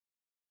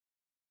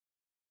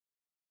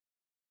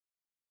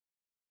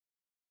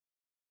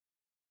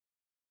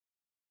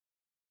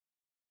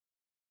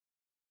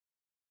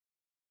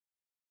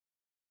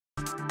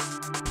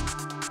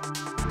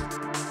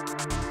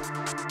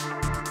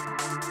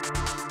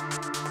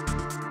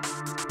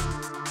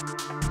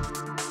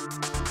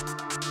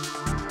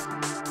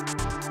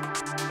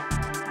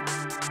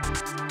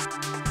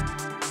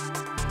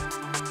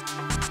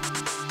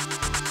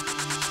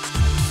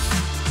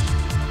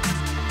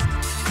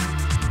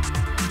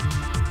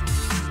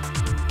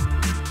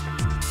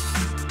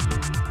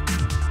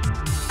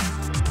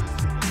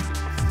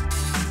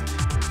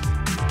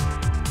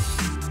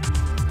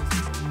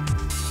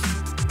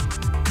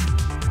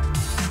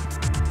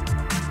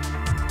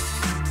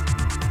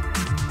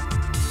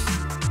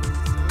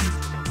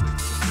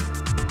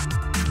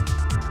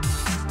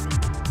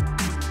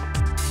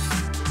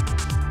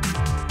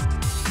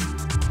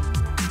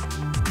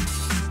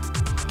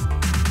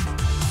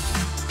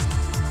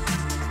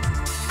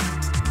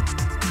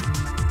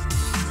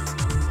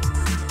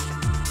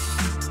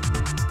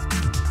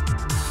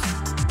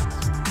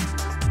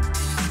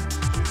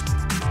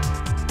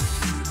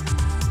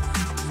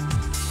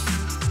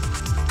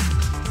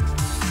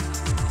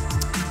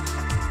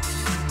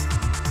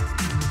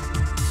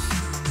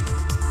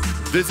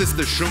This is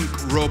the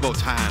Schunk robot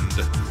hand,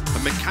 a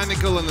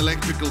mechanical and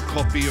electrical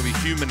copy of a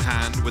human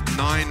hand with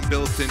 9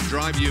 built-in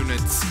drive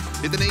units.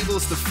 It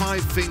enables the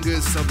 5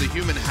 fingers of the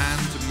human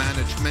hand to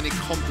manage many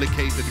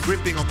complicated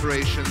gripping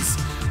operations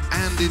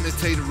and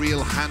imitate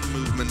real hand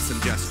movements and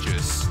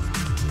gestures.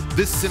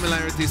 This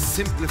similarity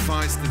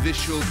simplifies the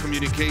visual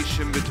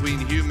communication between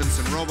humans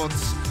and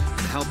robots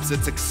and helps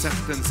its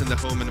acceptance in the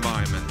home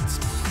environment.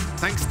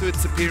 Thanks to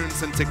its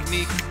appearance and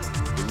technique,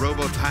 the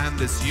robot hand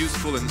is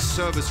useful in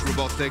service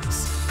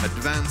robotics,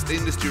 advanced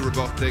industry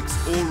robotics,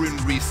 or in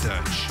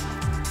research.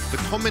 The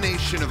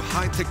combination of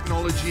high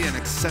technology and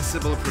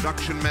accessible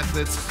production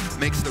methods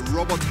makes the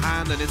robot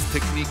hand and its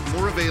technique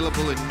more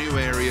available in new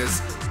areas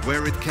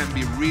where it can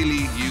be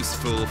really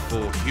useful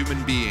for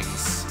human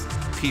beings,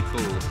 people,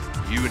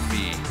 you and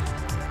me.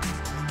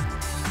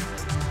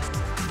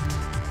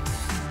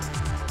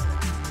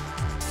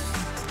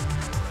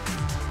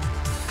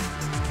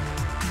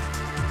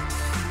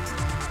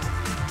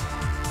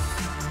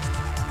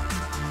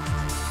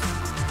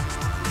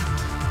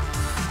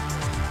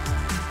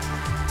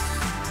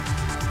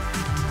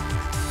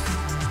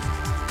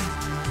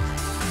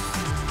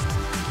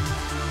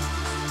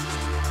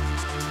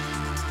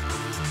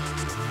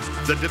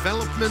 The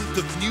development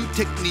of new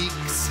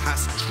techniques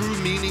has true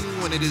meaning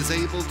when it is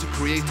able to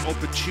create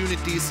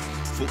opportunities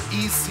for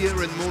easier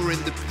and more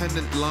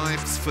independent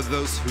lives for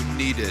those who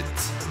need it.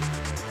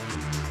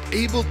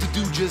 Able to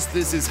do just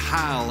this is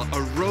HAL,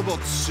 a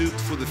robot suit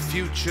for the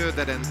future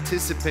that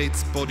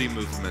anticipates body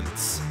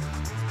movements.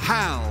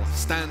 HAL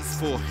stands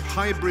for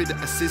Hybrid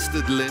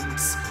Assisted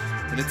Limbs,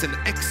 and it's an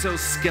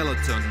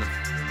exoskeleton.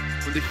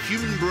 When the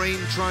human brain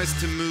tries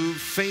to move,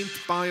 faint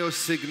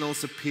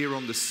biosignals appear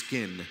on the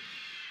skin.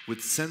 With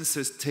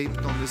sensors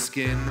taped on the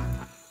skin,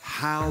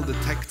 HAL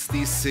detects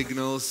these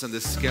signals and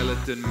the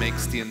skeleton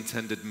makes the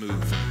intended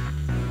move.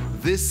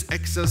 This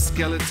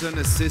exoskeleton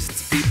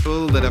assists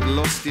people that have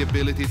lost the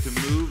ability to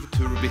move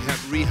to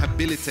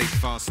rehabilitate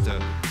faster.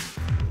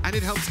 And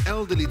it helps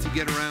elderly to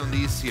get around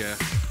easier.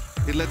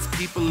 It lets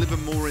people live a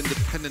more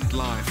independent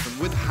life. And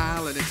with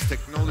HAL and its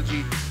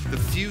technology, the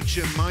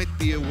future might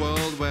be a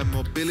world where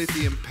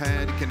mobility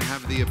impaired can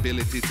have the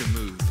ability to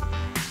move.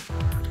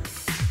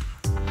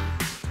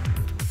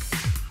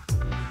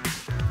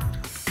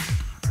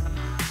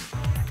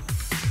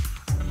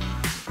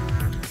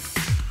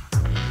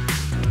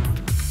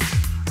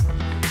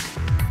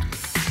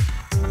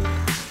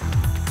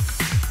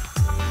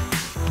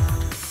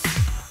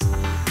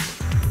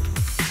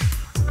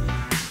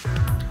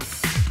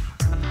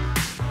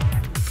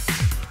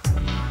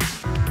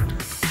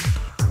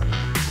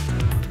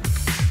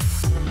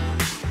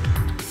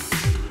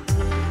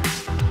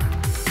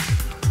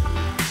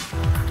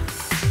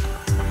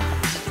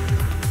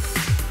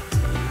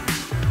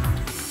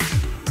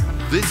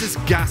 This is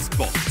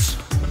GasBot,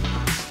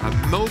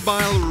 a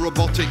mobile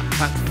robotic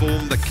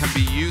platform that can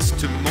be used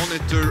to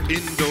monitor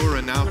indoor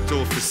and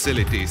outdoor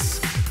facilities.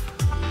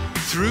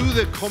 Through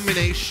the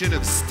combination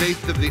of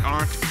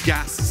state-of-the-art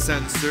gas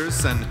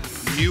sensors and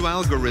new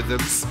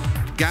algorithms,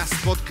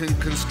 GasBot can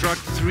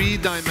construct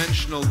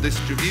 3-dimensional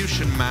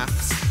distribution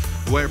maps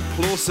where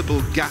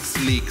plausible gas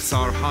leaks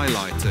are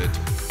highlighted.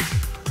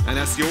 And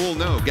as you all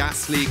know,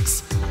 gas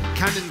leaks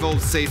can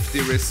involve safety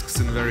risks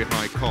and very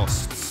high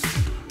costs.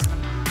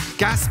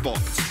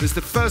 GasBot is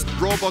the first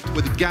robot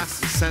with gas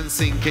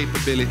sensing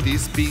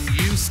capabilities being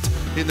used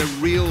in a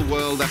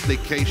real-world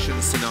application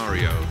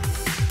scenario.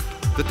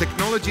 The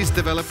technologies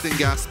developed in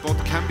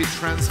GasBot can be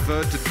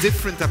transferred to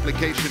different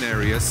application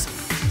areas,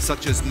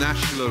 such as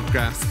national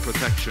gas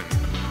protection.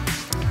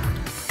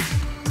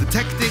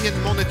 Detecting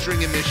and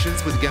monitoring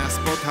emissions with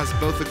GasBot has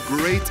both a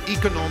great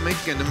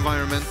economic and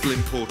environmental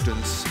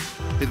importance.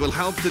 It will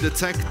help to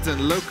detect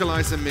and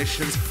localize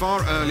emissions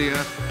far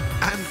earlier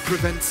and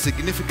prevent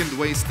significant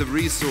waste of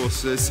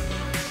resources,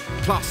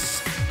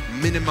 plus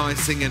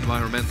minimizing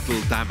environmental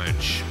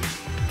damage.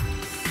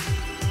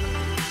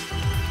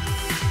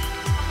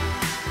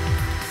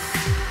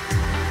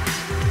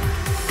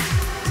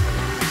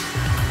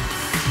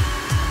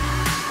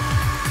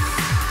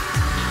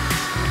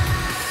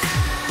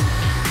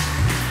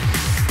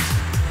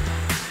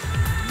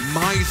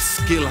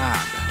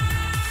 Skillab.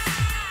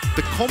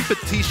 The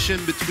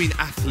competition between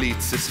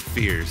athletes is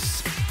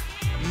fierce.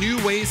 New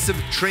ways of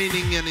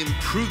training and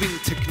improving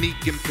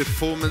technique and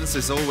performance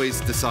is always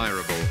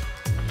desirable.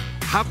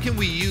 How can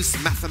we use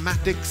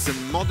mathematics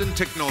and modern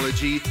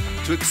technology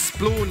to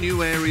explore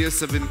new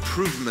areas of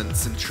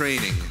improvements in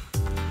training?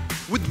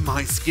 With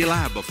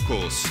MySkillab, of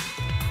course.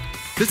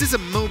 This is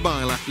a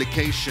mobile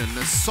application,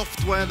 a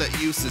software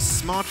that uses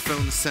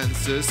smartphone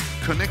sensors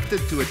connected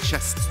to a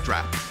chest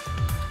strap.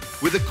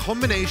 With a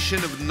combination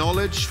of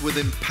knowledge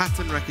within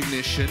pattern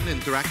recognition,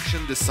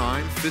 interaction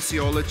design,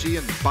 physiology,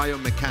 and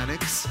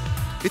biomechanics,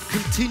 it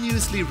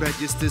continuously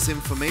registers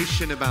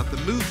information about the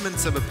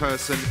movements of a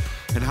person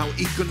and how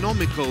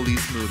economical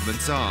these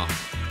movements are.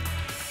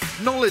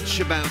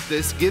 Knowledge about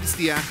this gives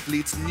the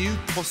athletes new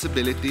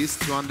possibilities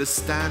to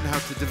understand how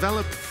to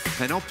develop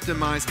and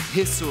optimize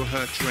his or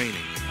her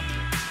training.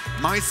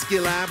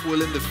 MySkillab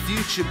will in the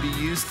future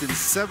be used in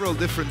several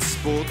different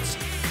sports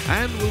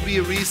and will be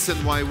a reason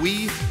why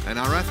we and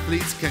our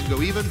athletes can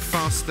go even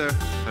faster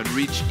and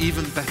reach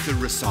even better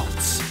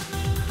results.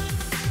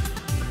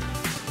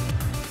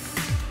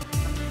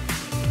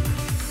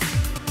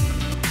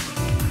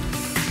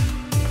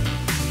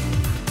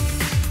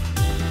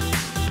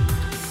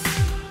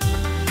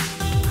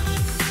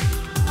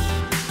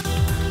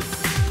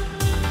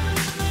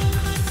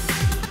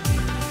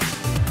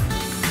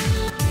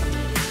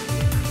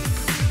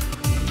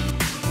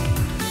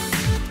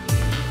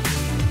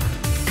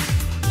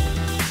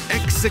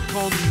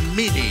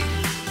 Mini.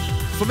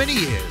 For many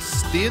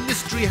years, the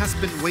industry has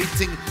been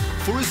waiting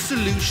for a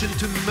solution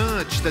to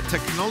merge the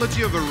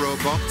technology of a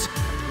robot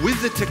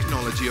with the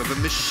technology of a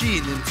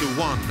machine into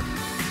one.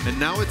 And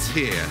now it's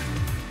here,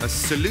 a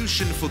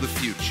solution for the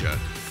future.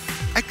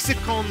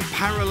 Exicon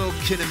Parallel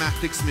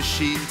Kinematics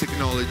machine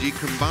technology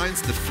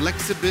combines the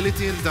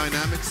flexibility and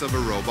dynamics of a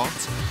robot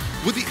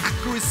with the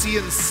accuracy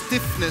and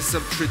stiffness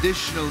of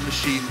traditional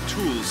machine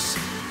tools.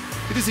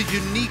 It is a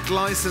unique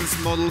license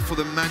model for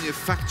the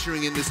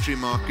manufacturing industry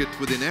market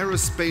within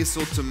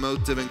aerospace,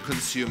 automotive, and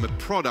consumer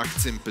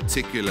products in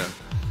particular.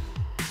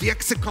 The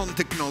Exicon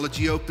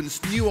technology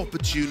opens new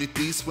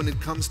opportunities when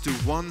it comes to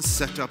one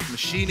setup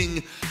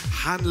machining,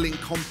 handling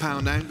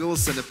compound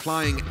angles, and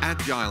applying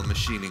agile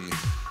machining.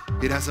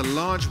 It has a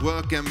large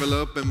work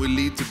envelope and will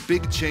lead to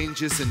big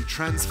changes in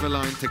transfer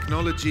line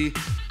technology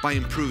by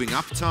improving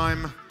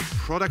uptime,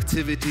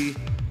 productivity,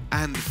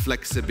 and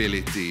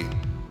flexibility.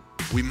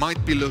 We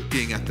might be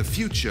looking at the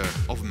future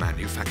of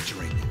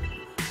manufacturing.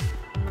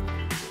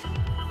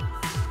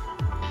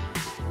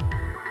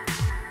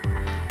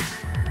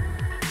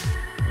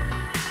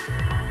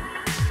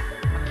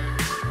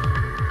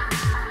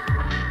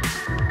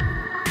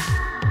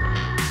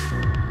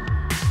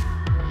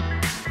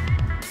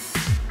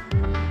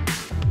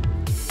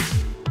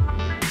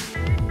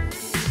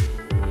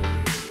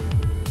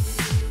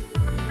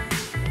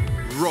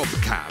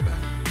 Robcab.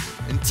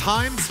 In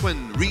times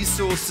when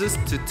resources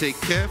to take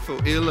care for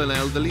ill and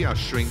elderly are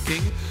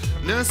shrinking,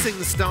 nursing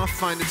staff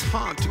find it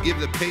hard to give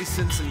the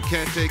patients and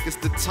caretakers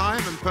the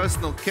time and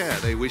personal care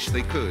they wish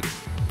they could.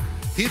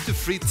 Here to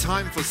free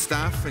time for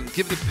staff and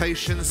give the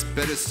patients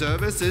better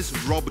service is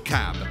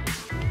Robcab,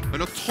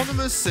 an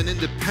autonomous and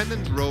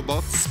independent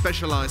robot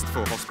specialized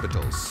for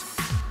hospitals.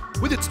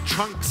 With its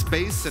trunk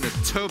space and a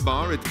tow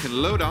bar, it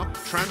can load up,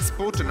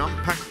 transport and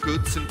unpack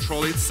goods and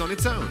trolleys on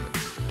its own.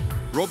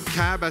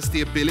 Robcab has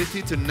the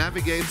ability to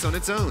navigate on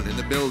its own in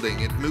the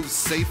building. It moves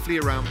safely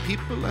around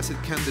people as it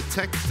can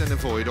detect and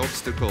avoid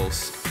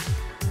obstacles.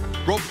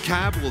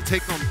 Robcab will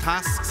take on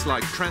tasks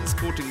like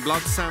transporting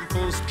blood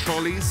samples,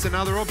 trolleys and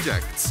other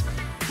objects,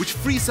 which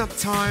frees up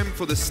time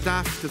for the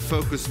staff to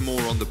focus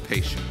more on the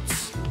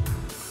patients.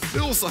 It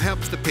also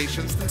helps the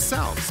patients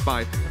themselves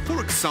by,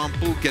 for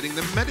example, getting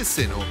them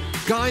medicine or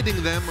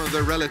guiding them or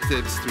their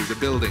relatives through the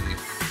building.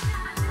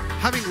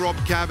 Having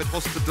Robcab at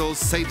hospitals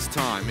saves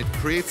time, it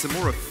creates a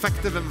more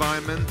effective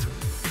environment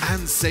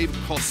and saves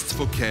costs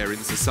for care in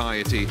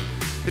society.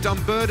 It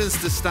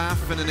unburdens the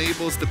staff and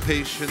enables the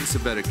patients a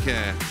better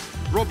care.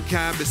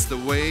 Robcab is the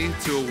way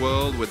to a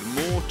world with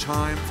more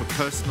time for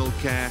personal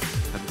care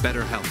and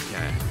better health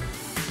care.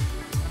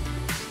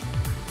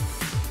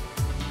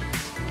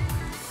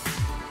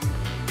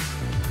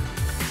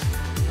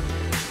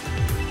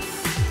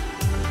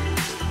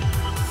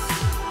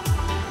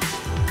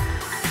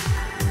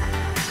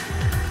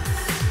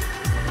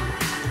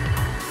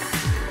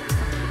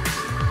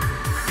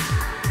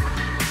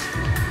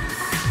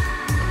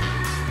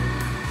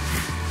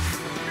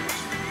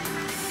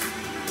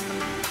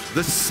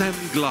 The SEM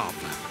glove.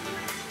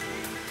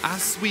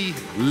 As we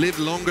live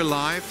longer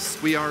lives,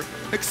 we are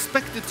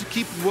expected to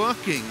keep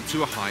working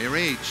to a higher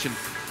age. And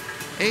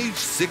age,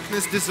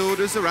 sickness,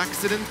 disorders or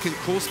accident can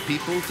cause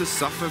people to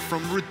suffer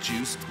from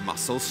reduced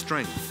muscle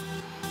strength,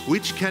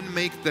 which can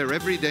make their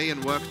everyday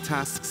and work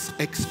tasks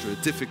extra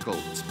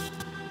difficult.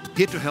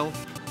 Here to help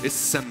is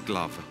SEM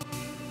glove,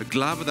 a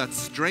glove that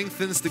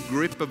strengthens the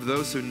grip of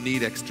those who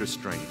need extra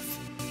strength.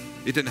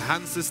 It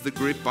enhances the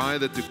grip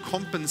either to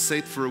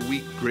compensate for a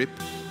weak grip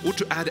or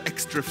to add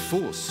extra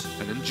force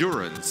and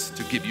endurance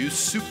to give you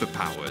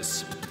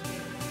superpowers.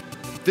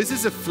 This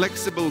is a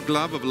flexible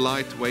glove of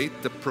light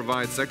weight that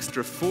provides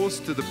extra force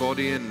to the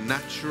body in a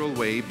natural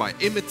way by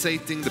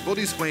imitating the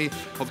body's way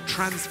of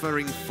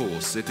transferring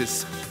force. It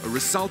is a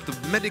result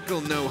of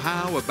medical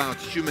know-how about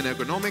human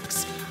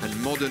ergonomics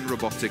and modern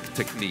robotic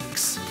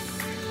techniques.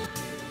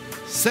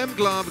 SEM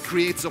Glove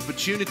creates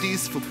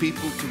opportunities for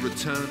people to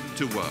return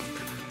to work,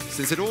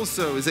 since it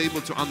also is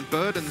able to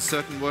unburden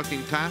certain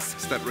working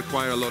tasks that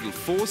require a lot of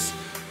force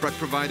by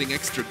providing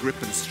extra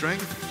grip and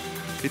strength.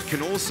 It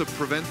can also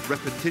prevent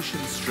repetition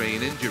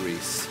strain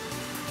injuries.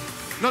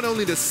 Not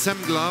only does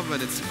SEM Glove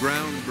and its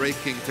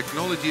groundbreaking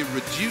technology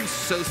reduce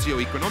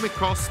socio-economic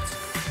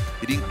costs,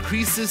 it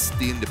increases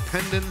the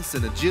independence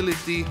and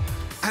agility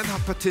and our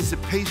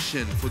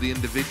participation for the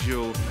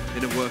individual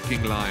in a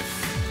working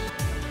life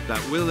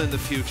that will in the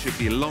future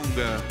be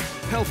longer,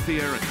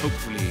 healthier, and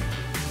hopefully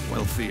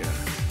wealthier.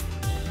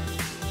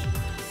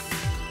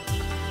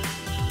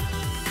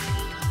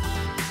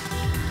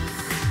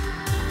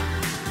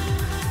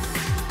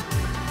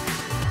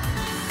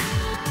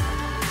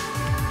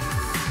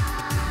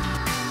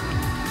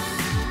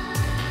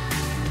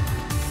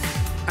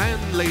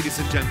 And ladies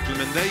and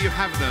gentlemen, there you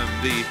have them,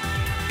 the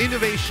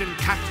Innovation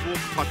Catwalk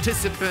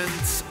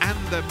participants and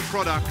the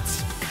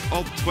products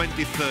of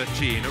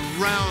 2013. A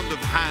round of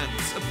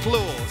hands,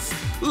 applause,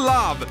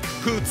 love,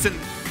 hoots, and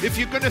if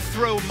you're going to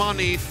throw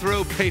money,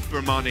 throw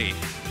paper money.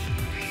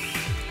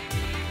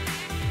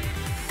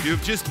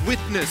 You've just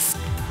witnessed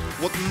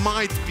what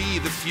might be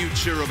the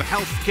future of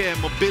healthcare,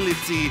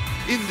 mobility,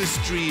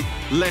 industry,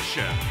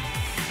 leisure.